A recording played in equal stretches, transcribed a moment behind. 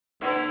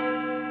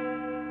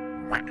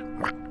The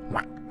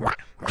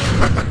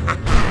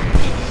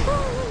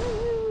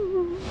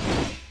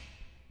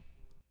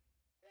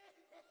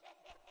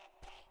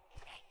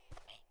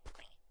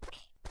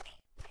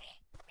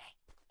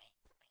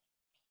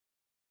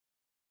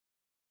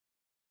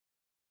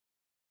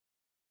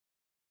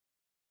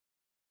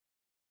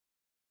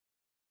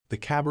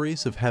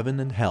Cabarets of Heaven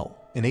and Hell.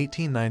 In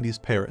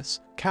 1890s Paris,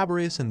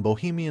 cabarets in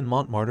bohemian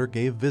Montmartre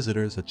gave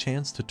visitors a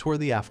chance to tour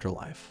the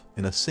afterlife.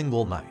 In a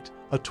single night,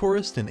 a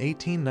tourist in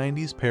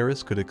 1890s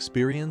Paris could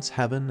experience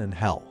heaven and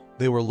hell.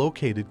 They were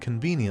located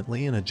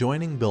conveniently in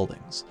adjoining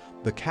buildings,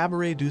 the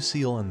Cabaret du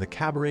Ciel and the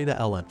Cabaret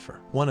de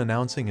l'Enfer, one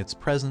announcing its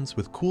presence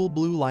with cool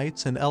blue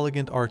lights and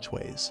elegant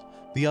archways,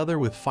 the other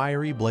with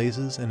fiery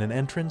blazes and an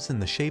entrance in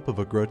the shape of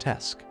a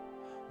grotesque,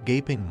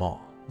 gaping maw.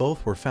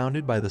 Both were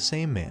founded by the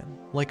same man,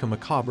 like a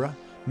macabre,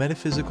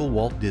 metaphysical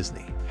Walt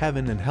Disney.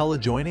 Heaven and hell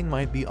adjoining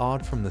might be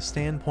odd from the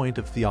standpoint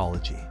of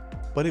theology,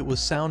 but it was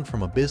sound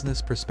from a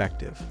business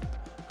perspective.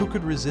 Who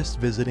could resist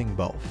visiting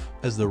both?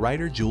 As the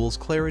writer Jules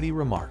Clarity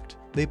remarked,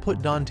 they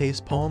put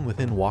Dante's poem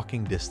within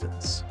walking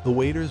distance. The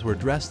waiters were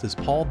dressed as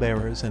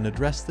pallbearers and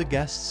addressed the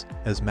guests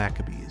as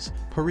macabres,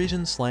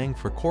 Parisian slang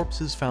for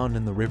corpses found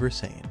in the River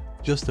Seine.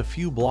 Just a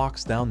few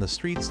blocks down the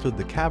street stood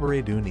the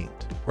Cabaret du Ciel.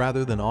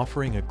 Rather than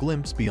offering a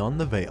glimpse beyond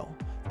the veil,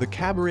 the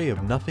Cabaret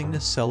of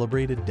Nothingness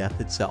celebrated death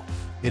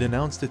itself. It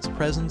announced its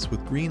presence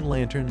with green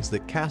lanterns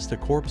that cast a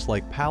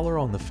corpse-like pallor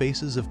on the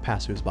faces of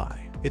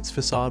passers-by. Its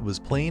facade was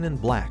plain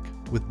and black,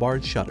 with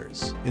barred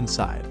shutters.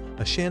 Inside,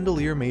 a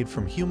chandelier made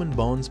from human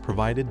bones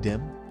provided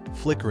dim,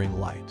 flickering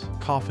light.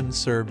 Coffins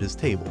served as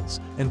tables,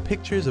 and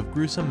pictures of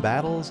gruesome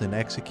battles and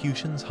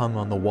executions hung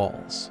on the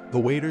walls. The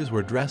waiters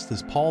were dressed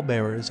as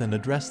pallbearers and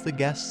addressed the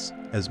guests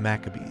as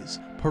macabres,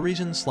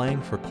 Parisian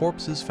slang for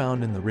corpses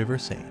found in the River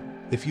Seine.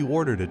 If you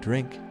ordered a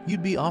drink,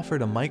 you'd be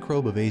offered a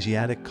microbe of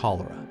Asiatic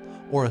cholera,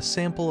 or a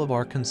sample of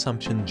our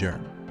consumption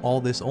germ. All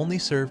this only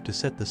served to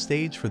set the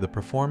stage for the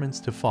performance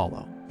to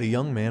follow. A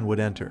young man would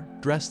enter,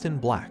 dressed in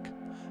black,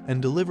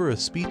 and deliver a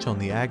speech on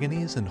the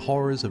agonies and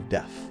horrors of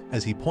death.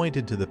 As he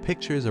pointed to the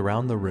pictures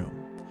around the room,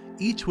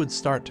 each would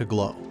start to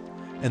glow,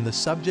 and the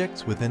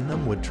subjects within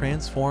them would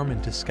transform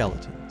into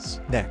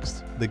skeletons.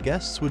 Next, the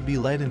guests would be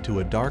led into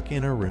a dark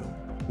inner room,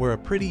 where a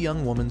pretty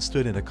young woman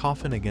stood in a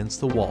coffin against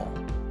the wall,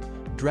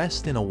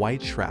 dressed in a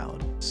white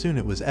shroud. Soon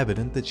it was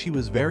evident that she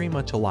was very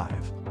much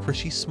alive, for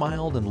she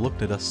smiled and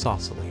looked at us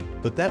saucily.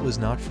 But that was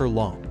not for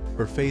long.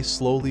 Her face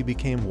slowly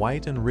became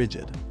white and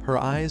rigid. Her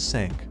eyes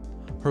sank.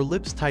 Her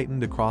lips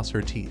tightened across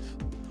her teeth.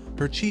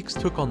 Her cheeks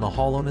took on the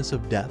hollowness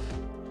of death.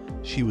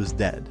 She was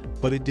dead.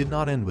 But it did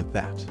not end with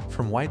that.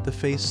 From white the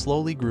face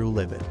slowly grew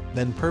livid,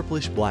 then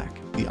purplish black.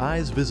 The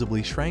eyes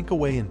visibly shrank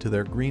away into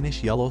their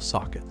greenish-yellow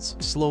sockets.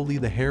 Slowly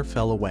the hair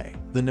fell away.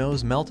 The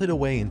nose melted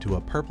away into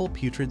a purple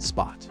putrid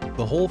spot.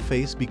 The whole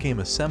face became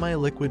a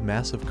semi-liquid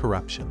mass of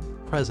corruption.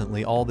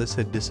 Presently all this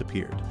had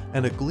disappeared,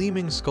 and a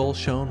gleaming skull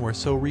shone where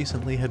so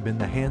recently had been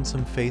the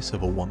handsome face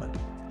of a woman.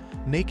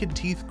 Naked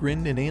teeth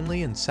grinned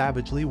inanely and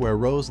savagely where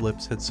rose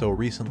lips had so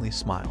recently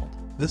smiled.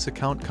 This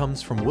account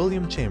comes from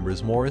William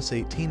Chambers Morris'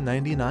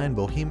 1899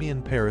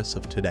 Bohemian Paris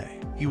of today.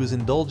 He was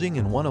indulging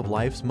in one of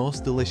life's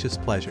most delicious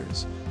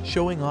pleasures,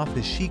 showing off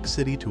his chic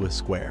city to a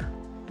square,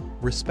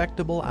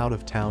 respectable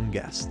out-of-town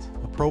guest.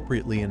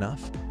 Appropriately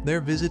enough,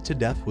 their visit to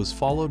death was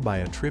followed by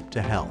a trip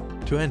to hell.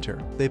 To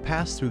enter, they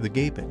passed through the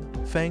gaping,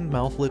 fanged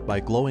mouth lit by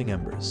glowing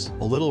embers.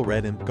 A little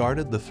red imp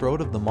guarded the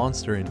throat of the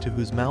monster into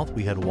whose mouth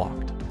we had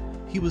walked.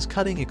 He was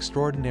cutting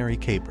extraordinary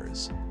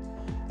capers,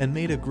 and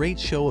made a great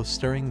show of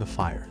stirring the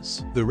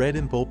fires. The red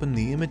imp opened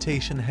the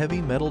imitation heavy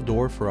metal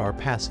door for our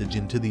passage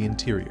into the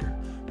interior,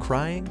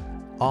 crying,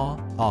 "Ah,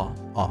 ah,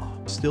 ah,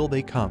 still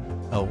they come,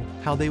 oh,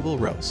 how they will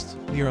roast."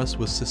 Near us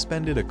was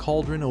suspended a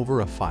cauldron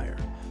over a fire,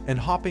 and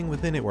hopping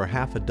within it were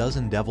half a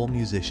dozen devil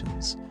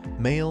musicians,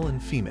 male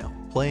and female,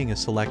 playing a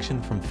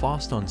selection from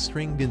Faust on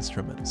stringed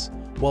instruments,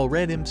 while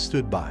red imps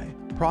stood by,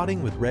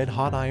 prodding with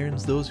red-hot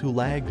irons those who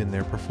lagged in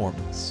their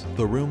performance.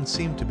 The room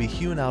seemed to be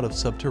hewn out of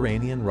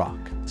subterranean rock.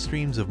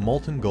 Streams of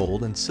molten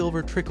gold and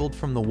silver trickled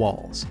from the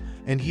walls,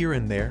 and here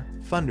and there,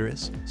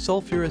 thunderous,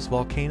 sulphurous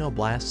volcano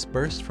blasts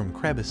burst from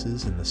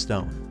crevices in the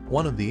stone.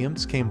 One of the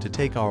imps came to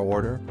take our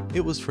order.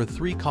 It was for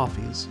 3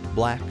 coffees,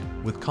 black,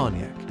 with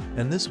cognac,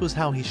 and this was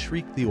how he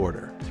shrieked the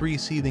order: 3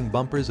 seething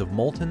bumpers of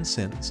molten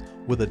sins,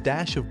 with a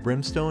dash of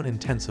brimstone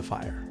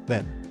intensifier.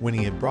 Then, when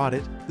he had brought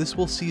it, this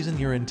will season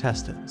your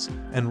intestines,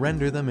 and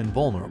render them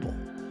invulnerable,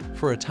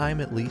 for a time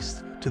at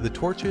least, to the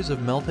tortures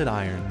of melted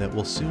iron that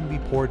will soon be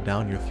poured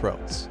down your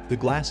throats. The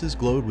glasses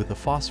glowed with a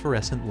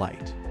phosphorescent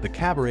light. The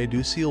Cabaret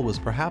du Ciel was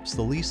perhaps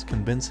the least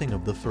convincing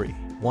of the 3.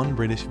 One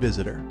British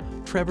visitor,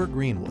 Trevor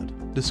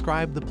Greenwood,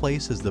 described the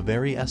place as the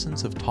very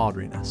essence of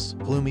tawdriness.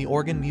 Gloomy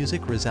organ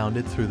music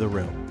resounded through the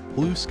room.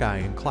 Blue sky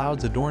and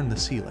clouds adorned the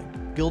ceiling.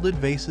 Gilded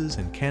vases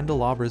and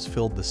candelabras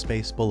filled the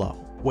space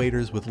below.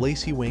 Waiters with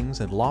lacy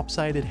wings and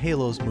lopsided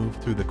halos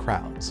moved through the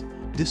crowds,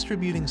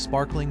 distributing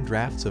sparkling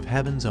draughts of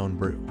heaven's own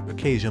brew.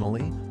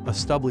 Occasionally, a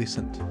stubbly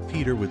St.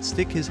 Peter would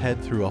stick his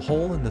head through a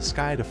hole in the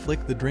sky to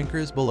flick the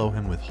drinkers below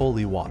him with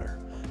holy water,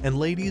 and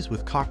ladies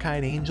with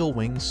cockeyed angel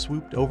wings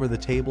swooped over the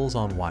tables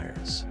on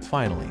wires.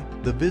 Finally,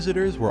 the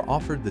visitors were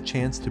offered the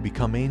chance to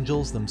become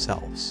angels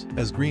themselves.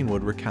 As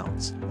Greenwood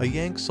recounts, a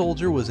Yank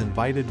soldier was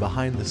invited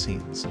behind the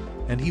scenes,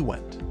 and he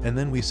went. And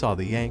then we saw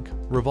the Yank,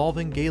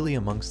 revolving gaily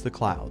amongst the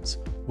clouds,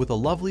 with a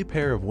lovely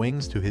pair of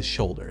wings to his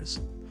shoulders,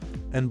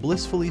 and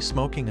blissfully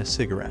smoking a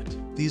cigarette.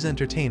 These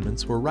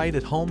entertainments were right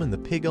at home in the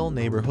Pigalle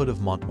neighborhood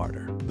of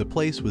Montmartre. The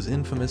place was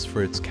infamous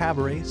for its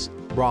cabarets,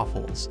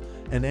 brothels,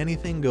 and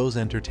anything-goes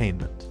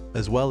entertainment,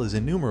 as well as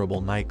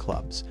innumerable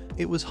nightclubs.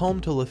 It was home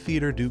to Le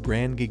Theatre du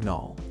Grand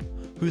Guignol,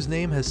 whose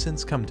name has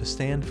since come to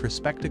stand for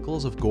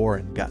spectacles of gore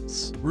and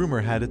guts.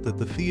 Rumor had it that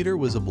the theater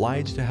was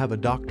obliged to have a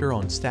doctor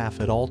on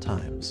staff at all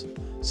times,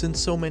 since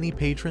so many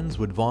patrons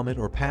would vomit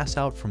or pass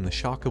out from the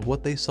shock of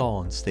what they saw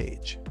on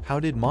stage. How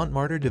did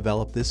Montmartre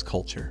develop this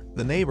culture?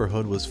 The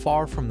neighborhood was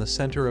far from the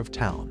center of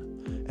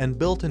town, and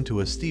built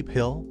into a steep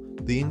hill.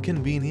 The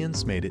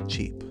inconvenience made it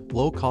cheap.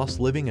 Low-cost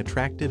living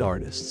attracted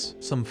artists.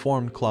 Some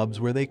formed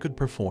clubs where they could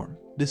perform,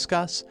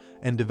 discuss,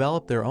 and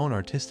develop their own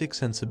artistic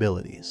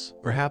sensibilities.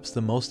 Perhaps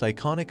the most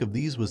iconic of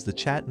these was the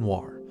Chat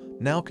Noir,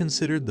 now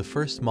considered the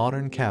first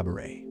modern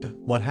cabaret.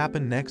 What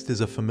happened next is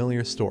a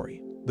familiar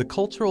story. The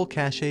cultural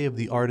cachet of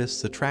the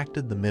artists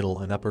attracted the middle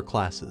and upper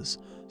classes,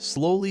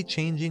 slowly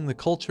changing the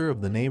culture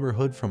of the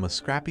neighborhood from a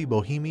scrappy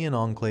bohemian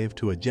enclave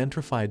to a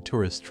gentrified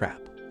tourist trap.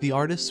 The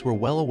artists were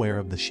well aware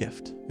of the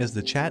shift. As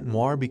the Chat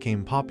Noir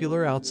became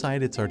popular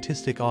outside its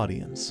artistic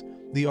audience,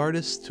 the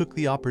artists took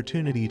the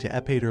opportunity to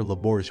épater le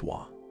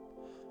bourgeois,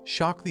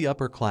 shock the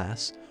upper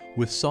class,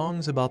 with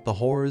songs about the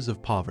horrors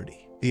of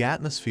poverty. The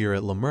atmosphere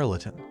at Le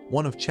Merleton,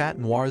 one of Chat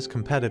Noir's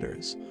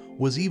competitors,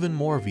 was even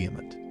more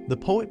vehement. The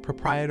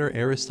poet-proprietor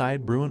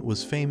Aristide Bruant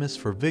was famous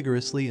for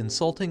vigorously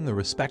insulting the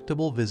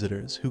respectable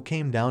visitors who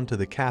came down to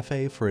the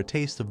cafe for a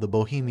taste of the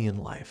bohemian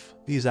life.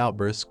 These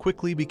outbursts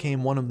quickly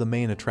became one of the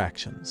main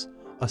attractions,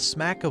 a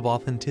smack of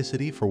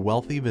authenticity for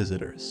wealthy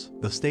visitors.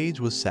 The stage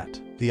was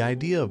set. The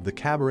idea of the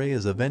cabaret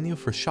as a venue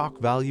for shock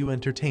value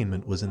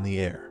entertainment was in the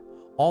air.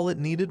 All it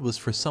needed was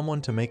for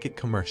someone to make it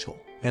commercial.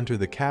 Enter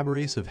the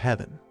cabarets of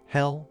heaven,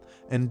 hell,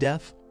 and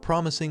death,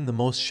 promising the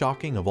most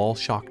shocking of all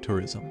shock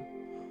tourism: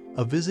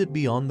 a visit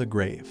beyond the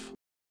grave.